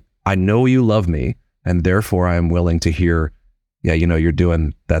 Like, I know you love me, and therefore I am willing to hear, yeah, you're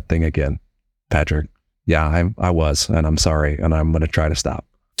doing that thing again, Patrick. Yeah, I was, and I'm sorry, and I'm going to try to stop.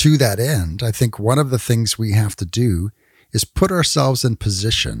 To that end, I think one of the things we have to do is put ourselves in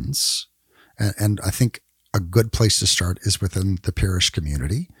positions, and I think a good place to start is within the parish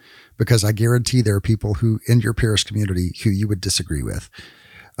community, because I guarantee there are people who in your parish community who you would disagree with,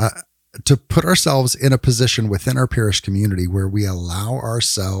 to put ourselves in a position within our parish community where we allow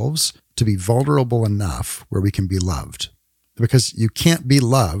ourselves to be vulnerable enough where we can be loved, because you can't be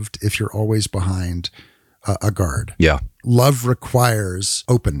loved if you're always behind a guard. Yeah. Love requires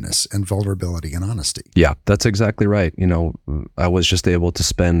openness and vulnerability and honesty. Yeah, that's exactly right. I was just able to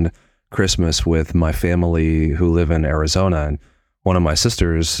spend Christmas with my family who live in Arizona, and one of my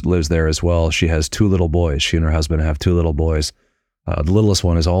sisters lives there as well. She has 2 little boys. She and her husband have 2 little boys. The littlest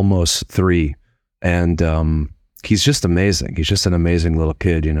one is almost 3, and he's just amazing. He's just an amazing little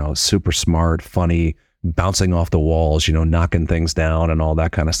kid, super smart, funny, bouncing off the walls, knocking things down and all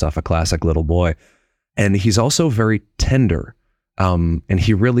that kind of stuff, a classic little boy. And he's also very tender, and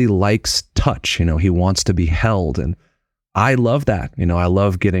he really likes touch. He wants to be held, and I love that. I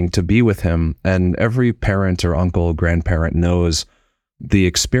love getting to be with him. And every parent or uncle, grandparent knows the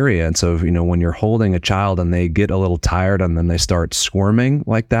experience of, when you're holding a child and they get a little tired and then they start squirming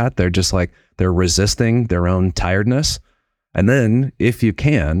like that. They're just like, they're resisting their own tiredness. And then if you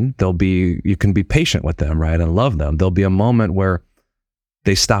can, you can be patient with them, right? And love them. There'll be a moment where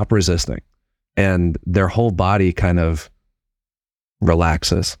they stop resisting and their whole body kind of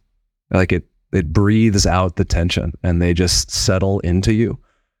relaxes. Like it breathes out the tension and they just settle into you,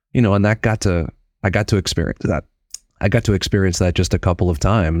 and I got to experience that. I got to experience that just a couple of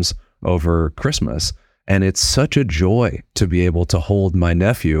times over Christmas. And it's such a joy to be able to hold my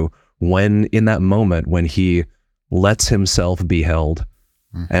nephew when in that moment when he lets himself be held.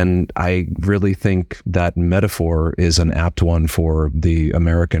 Mm-hmm. And I really think that metaphor is an apt one for the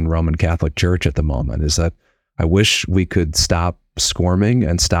American Roman Catholic Church at the moment, is that I wish we could stop squirming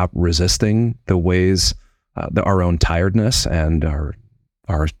and stop resisting the ways, our own tiredness and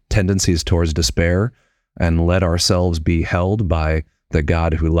our tendencies towards despair, and let ourselves be held by the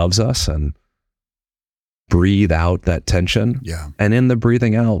God who loves us and breathe out that tension. Yeah. And in the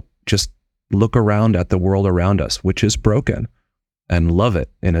breathing out, just look around at the world around us, which is broken, and love it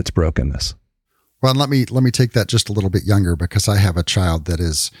in its brokenness. Well, let me take that just a little bit younger, because I have a child that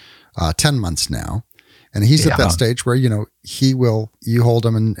is 10 months now. And he's at that stage where, you hold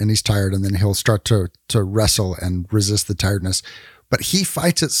him and he's tired, and then he'll start to wrestle and resist the tiredness. But he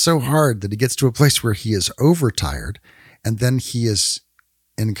fights it so hard that he gets to a place where he is overtired, and then he is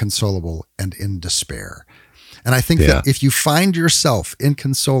inconsolable and in despair. And I think that if you find yourself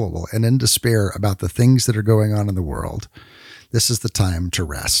inconsolable and in despair about the things that are going on in the world, this is the time to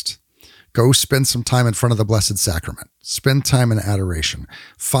rest. Go spend some time in front of the Blessed Sacrament. Spend time in adoration.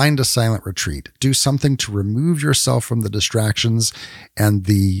 Find a silent retreat. Do something to remove yourself from the distractions and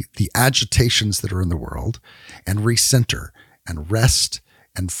the agitations that are in the world, and recenter and rest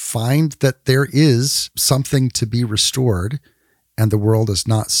and find that there is something to be restored and the world is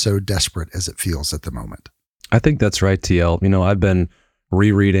not so desperate as it feels at the moment. I think that's right, TL. I've been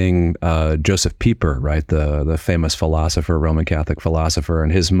rereading Joseph Pieper, right, the famous philosopher, Roman Catholic philosopher,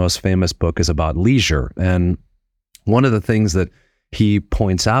 and his most famous book is about leisure. And one of the things that he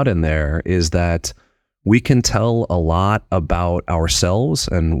points out in there is that we can tell a lot about ourselves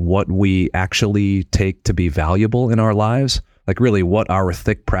and what we actually take to be valuable in our lives, like really what our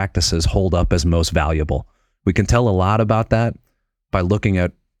thick practices hold up as most valuable. We can tell a lot about that by looking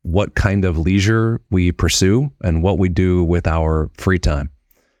at what kind of leisure we pursue and what we do with our free time.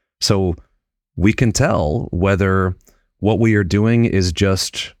 So we can tell whether what we are doing is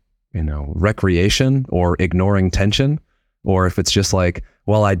just, recreation or ignoring tension, or if it's just like,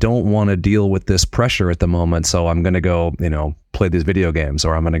 well, I don't want to deal with this pressure at the moment, so I'm going to go, play these video games,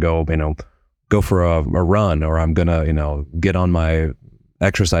 or I'm going to go, go for a run, or I'm going to, get on my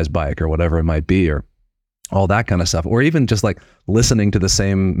exercise bike or whatever it might be, or all that kind of stuff, or even just like listening to the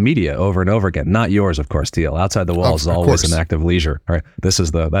same media over and over again. Not yours, of course, TL. Outside the Walls is always an act of leisure. All right,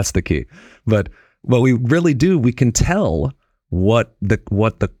 that's the key. But what we really do, we can tell what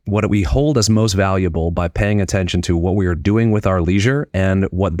we hold as most valuable by paying attention to what we are doing with our leisure and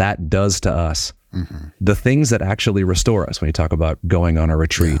what that does to us. Mm-hmm. The things that actually restore us. When you talk about going on a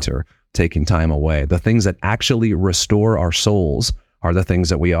retreat or taking time away, the things that actually restore our souls are the things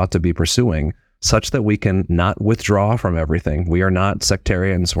that we ought to be pursuing, such that we can not withdraw from everything. We are not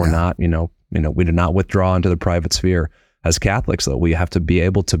sectarians. We're not, we do not withdraw into the private sphere. As Catholics, though, we have to be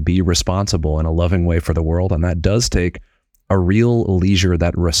able to be responsible in a loving way for the world. And that does take a real leisure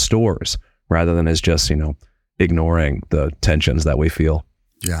that restores rather than is just, ignoring the tensions that we feel.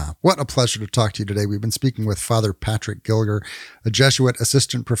 Yeah. What a pleasure to talk to you today. We've been speaking with Father Patrick Gilger, a Jesuit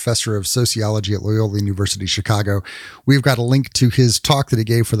assistant professor of sociology at Loyola University Chicago. We've got a link to his talk that he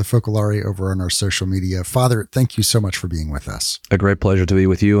gave for the Focolare over on our social media. Father, thank you so much for being with us. A great pleasure to be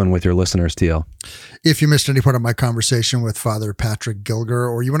with you and with your listeners, TL. If you missed any part of my conversation with Father Patrick Gilger,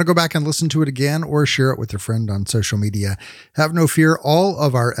 or you want to go back and listen to it again or share it with a friend on social media, have no fear. All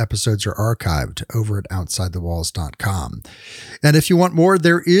of our episodes are archived over at OutsideTheWalls.com. And if you want more,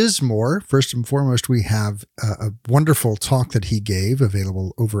 there is more. First and foremost, we have a wonderful talk that he gave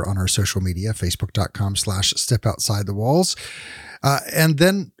available over on our social media, facebook.com/StepOutsideTheWalls. And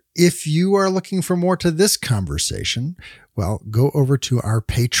then if you are looking for more to this conversation, well, go over to our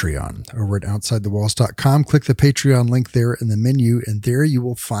Patreon over at OutsideTheWalls.com. Click the Patreon link there in the menu, and there you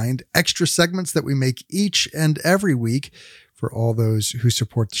will find extra segments that we make each and every week for all those who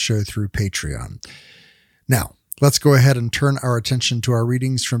support the show through Patreon. Now, let's go ahead and turn our attention to our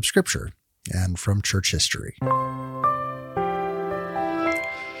readings from Scripture and from church history.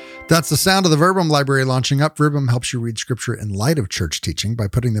 That's the sound of the Verbum Library launching up. Verbum helps you read Scripture in light of church teaching by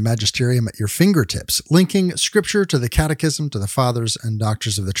putting the magisterium at your fingertips, linking Scripture to the Catechism, to the Fathers and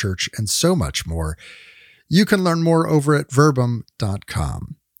Doctors of the Church, and so much more. You can learn more over at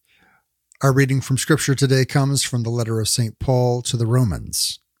verbum.com. Our reading from Scripture today comes from the letter of St. Paul to the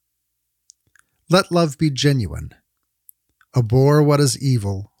Romans. Let love be genuine. Abhor what is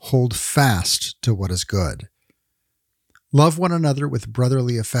evil. Hold fast to what is good. Love one another with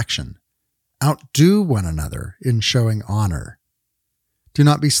brotherly affection. Outdo one another in showing honor. Do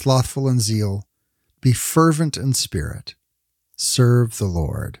not be slothful in zeal. Be fervent in spirit. Serve the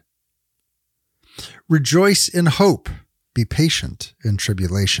Lord. Rejoice in hope. Be patient in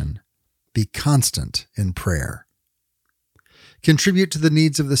tribulation. Be constant in prayer. Contribute to the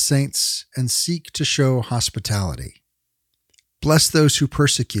needs of the saints and seek to show hospitality. Bless those who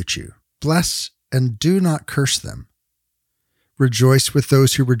persecute you. Bless and do not curse them. Rejoice with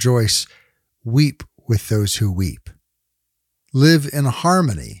those who rejoice. Weep with those who weep. Live in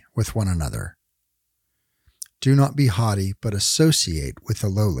harmony with one another. Do not be haughty, but associate with the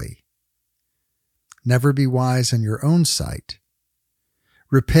lowly. Never be wise in your own sight.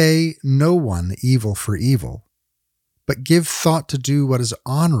 Repay no one evil for evil, but give thought to do what is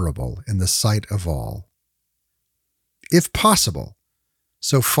honorable in the sight of all. If possible,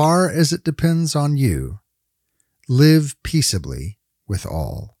 so far as it depends on you, live peaceably with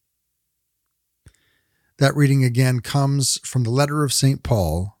all. That reading again comes from the letter of St.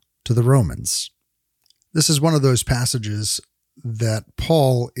 Paul to the Romans. This is one of those passages that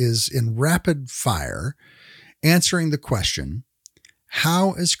Paul is in rapid fire answering the question,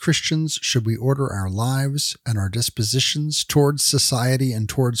 How, as Christians, should we order our lives and our dispositions towards society and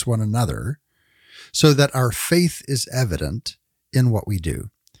towards one another so that our faith is evident in what we do?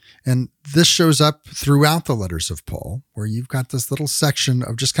 And this shows up throughout the letters of Paul, where you've got this little section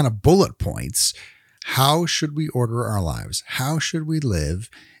of just kind of bullet points. How should we order our lives? How should we live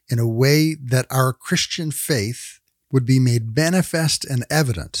in a way that our Christian faith would be made manifest and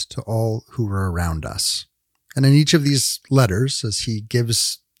evident to all who are around us? And in each of these letters, as he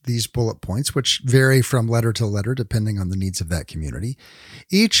gives these bullet points, which vary from letter to letter depending on the needs of that community,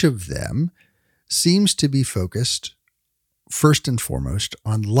 each of them seems to be focused first and foremost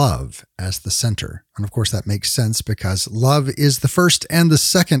on love as the center. And of course, that makes sense because love is the first and the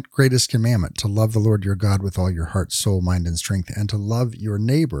second greatest commandment, to love the Lord your God with all your heart, soul, mind, and strength, and to love your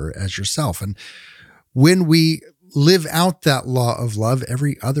neighbor as yourself. And when we live out that law of love,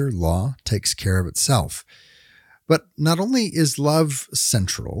 every other law takes care of itself. But not only is love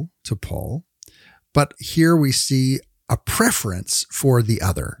central to Paul, but here we see a preference for the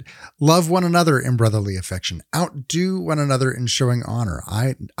other. Love one another in brotherly affection. Outdo one another in showing honor.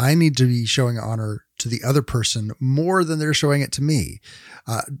 I need to be showing honor to the other person more than they're showing it to me.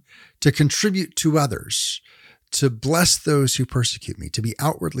 To contribute to others, to bless those who persecute me, to be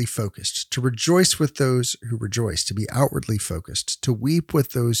outwardly focused, to rejoice with those who rejoice, to be outwardly focused, to weep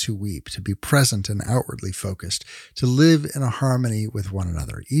with those who weep, to be present and outwardly focused, to live in a harmony with one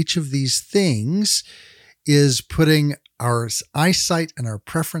another. Each of these things is putting our eyesight and our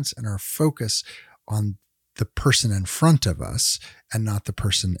preference and our focus on the person in front of us and not the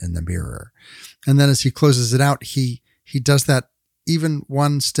person in the mirror. And then as he closes it out, he does that even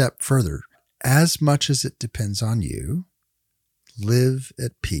one step further. As much as it depends on you, live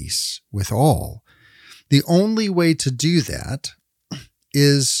at peace with all. The only way to do that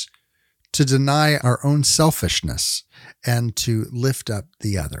is to deny our own selfishness and to lift up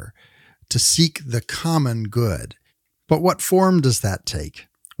the other, to seek the common good. But what form does that take?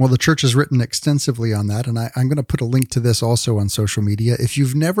 Well, the church has written extensively on that, and I'm going to put a link to this also on social media. If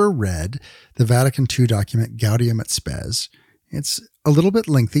you've never read the Vatican II document Gaudium et Spes, it's a little bit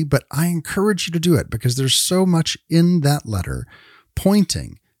lengthy, but I encourage you to do it because there's so much in that letter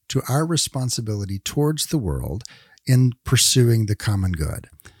pointing to our responsibility towards the world in pursuing the common good.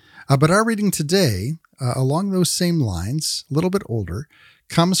 But our reading today, along those same lines, a little bit older,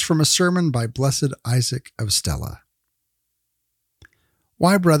 comes from a sermon by Blessed Isaac of Stella.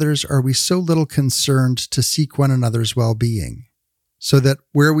 Why, brothers, are we so little concerned to seek one another's well-being, so that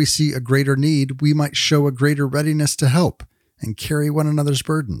where we see a greater need, we might show a greater readiness to help and carry one another's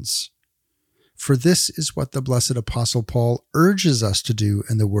burdens? For this is what the blessed Apostle Paul urges us to do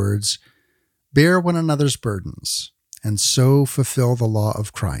in the words, bear one another's burdens, and so fulfill the law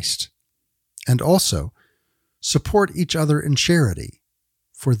of Christ. And also, support each other in charity,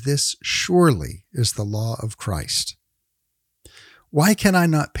 for this surely is the law of Christ. Why can I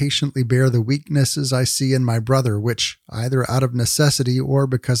not patiently bear the weaknesses I see in my brother, which, either out of necessity or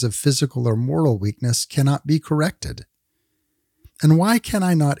because of physical or moral weakness, cannot be corrected? And why can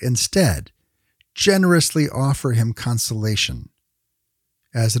I not instead generously offer him consolation?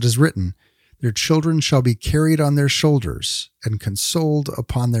 As it is written, their children shall be carried on their shoulders and consoled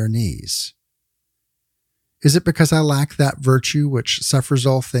upon their knees. Is it because I lack that virtue which suffers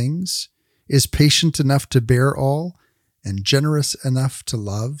all things, is patient enough to bear all, and generous enough to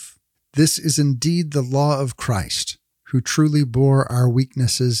love? This is indeed the law of Christ, who truly bore our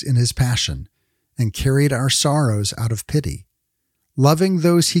weaknesses in his passion and carried our sorrows out of pity, loving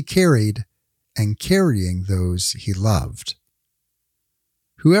those he carried and carrying those he loved.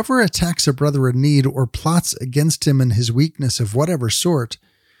 Whoever attacks a brother in need or plots against him in his weakness of whatever sort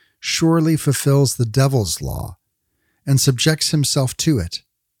surely fulfills the devil's law and subjects himself to it.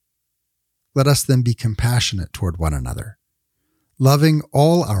 Let us then be compassionate toward one another, loving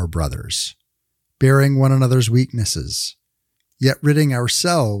all our brothers, bearing one another's weaknesses, yet ridding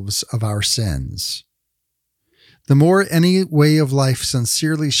ourselves of our sins. The more any way of life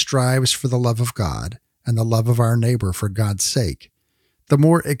sincerely strives for the love of God and the love of our neighbor for God's sake, the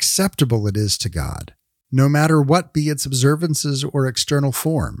more acceptable it is to God, no matter what be its observances or external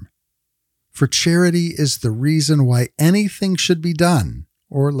form. For charity is the reason why anything should be done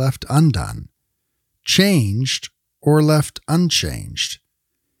or left undone, changed or left unchanged.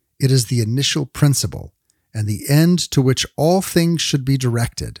 It is the initial principle and the end to which all things should be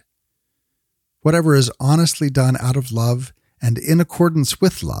directed. Whatever is honestly done out of love and in accordance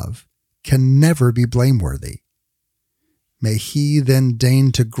with love can never be blameworthy. May he then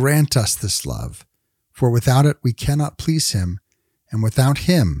deign to grant us this love, for without it we cannot please him, and without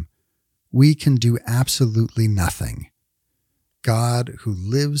him we can do absolutely nothing. God who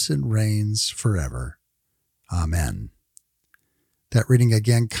lives and reigns forever. Amen. That reading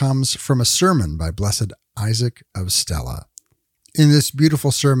again comes from a sermon by Blessed Isaac of Stella. In this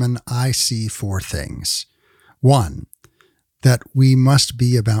beautiful sermon, I see 4 things. 1, that we must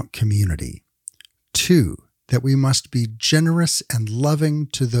be about community. 2, that we must be generous and loving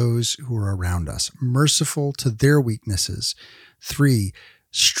to those who are around us, merciful to their weaknesses. 3,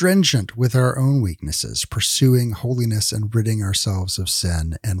 stringent with our own weaknesses, pursuing holiness and ridding ourselves of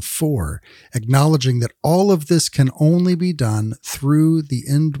sin. And 4, acknowledging that all of this can only be done through the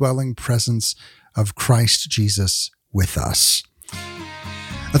indwelling presence of Christ Jesus with us.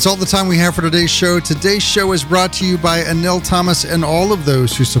 That's all the time we have for today's show. Today's show is brought to you by Anil Thomas and all of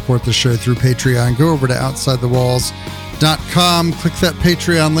those who support the show through Patreon. Go over to OutsideTheWalls.com, click that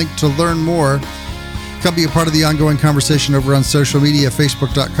Patreon link to learn more. Come be a part of the ongoing conversation over on social media,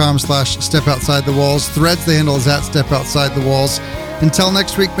 Facebook.com/StepOutsideTheWalls. Threads, the handle is @StepOutsideTheWalls. Until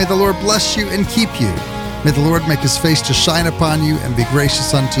next week, may the Lord bless you and keep you. May the Lord make his face to shine upon you and be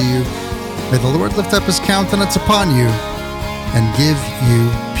gracious unto you. May the Lord lift up his countenance upon you and give you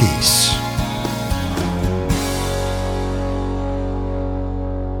peace.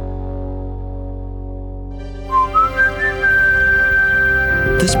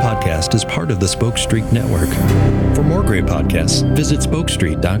 This podcast is part of the Spoke Street Network. For more great podcasts, visit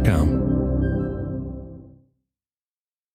spokestreet.com.